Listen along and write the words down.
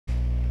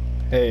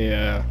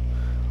Hey,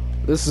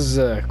 this is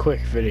a quick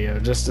video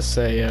just to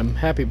say,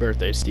 happy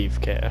birthday, Steve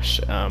Cash.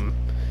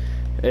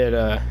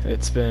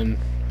 It's been,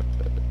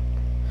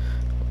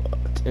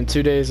 in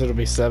 2 days it'll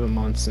be 7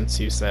 months since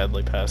you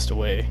sadly passed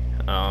away.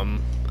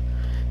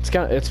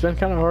 It's been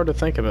kind of hard to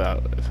think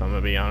about, if I'm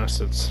gonna be honest.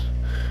 It's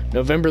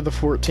November the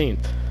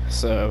 14th,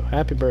 so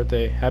happy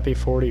birthday, happy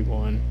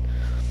 41.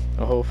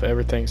 I hope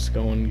everything's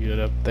going good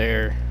up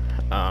there.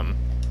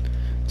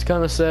 It's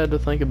kind of sad to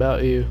think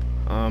about you.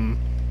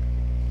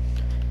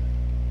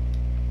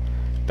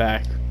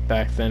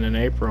 Back then in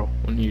April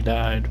when you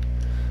died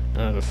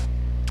of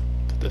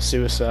the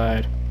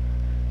suicide,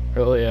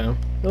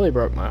 really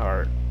broke my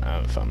heart.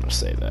 If I'm gonna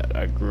say that,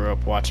 I grew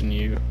up watching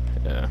you,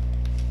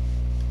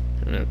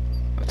 and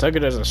I took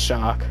it as a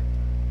shock.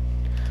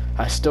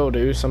 I still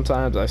do.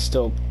 Sometimes I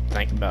still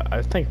think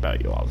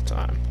about you all the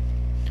time.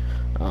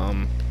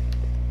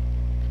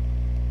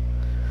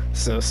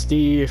 So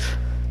Steve,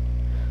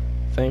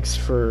 thanks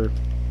for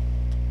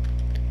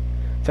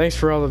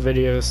all the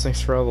videos,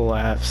 thanks for all the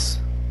laughs,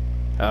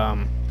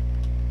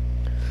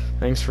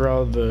 thanks for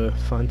all the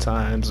fun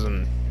times,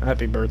 and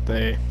happy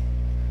birthday.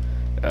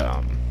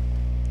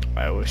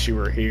 I wish you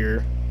were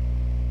here.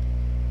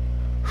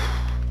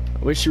 I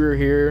wish you were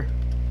here.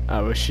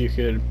 I wish you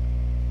could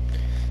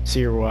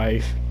see your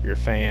wife, your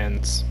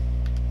fans.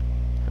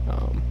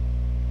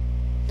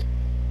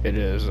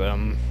 It's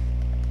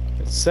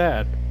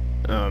sad.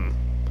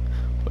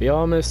 We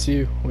all miss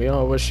you. We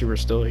all wish you were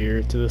still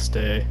here to this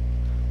day,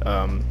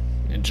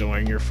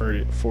 enjoying your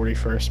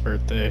 41st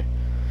birthday.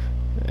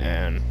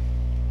 And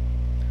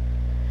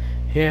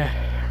yeah,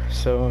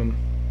 so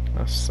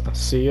I'll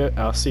see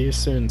you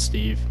soon,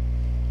 Steve.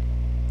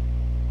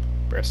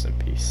 Rest in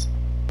peace.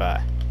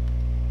 Bye.